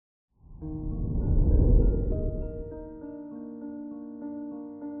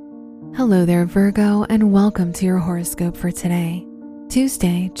Hello there, Virgo, and welcome to your horoscope for today,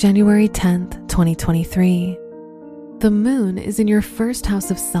 Tuesday, January 10th, 2023. The moon is in your first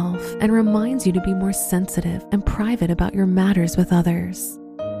house of self and reminds you to be more sensitive and private about your matters with others.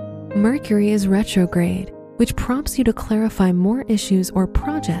 Mercury is retrograde, which prompts you to clarify more issues or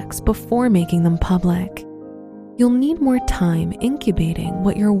projects before making them public. You'll need more time incubating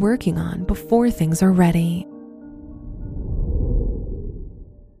what you're working on before things are ready.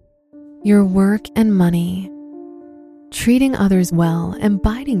 Your work and money. Treating others well and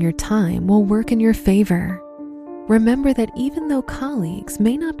biding your time will work in your favor. Remember that even though colleagues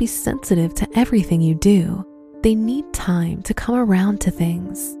may not be sensitive to everything you do, they need time to come around to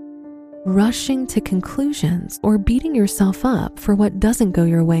things. Rushing to conclusions or beating yourself up for what doesn't go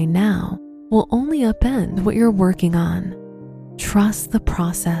your way now will only upend what you're working on. Trust the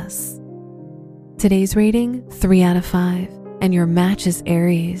process. Today's rating, 3 out of 5, and your match is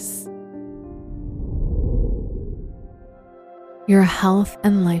Aries. Your health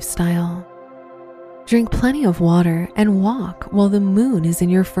and lifestyle. Drink plenty of water and walk while the moon is in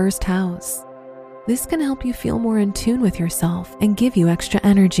your first house. This can help you feel more in tune with yourself and give you extra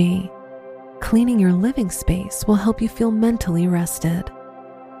energy. Cleaning your living space will help you feel mentally rested.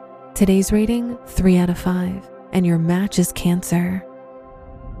 Today's rating, 3 out of 5, and your match is Cancer.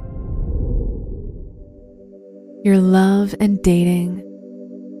 Your love and dating.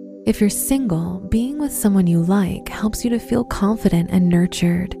 If you're single, being with someone you like helps you to feel confident and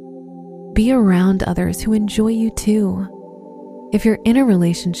nurtured. Be around others who enjoy you too. If you're in a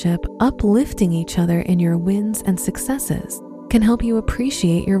relationship, uplifting each other in your wins and successes can help you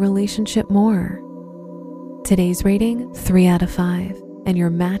appreciate your relationship more. Today's rating, 3 out of 5, and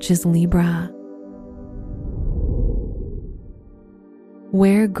your match is Libra.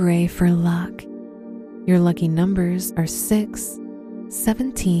 Wear gray for luck. Your lucky numbers are 6,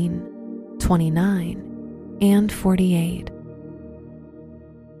 17, 29, and 48.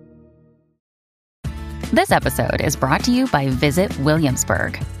 This episode is brought to you by Visit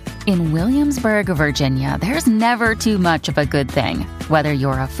Williamsburg. In Williamsburg, Virginia, there's never too much of a good thing. Whether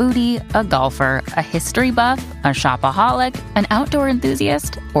you're a foodie, a golfer, a history buff, a shopaholic, an outdoor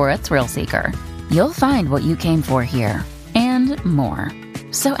enthusiast, or a thrill seeker, you'll find what you came for here and more.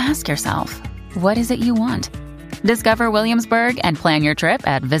 So ask yourself, what is it you want? Discover Williamsburg and plan your trip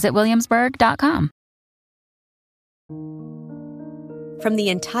at visitwilliamsburg.com. From the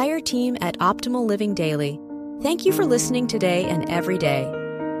entire team at Optimal Living Daily, thank you for listening today and every day.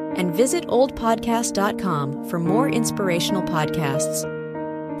 And visit oldpodcast.com for more inspirational podcasts.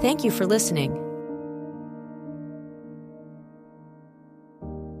 Thank you for listening.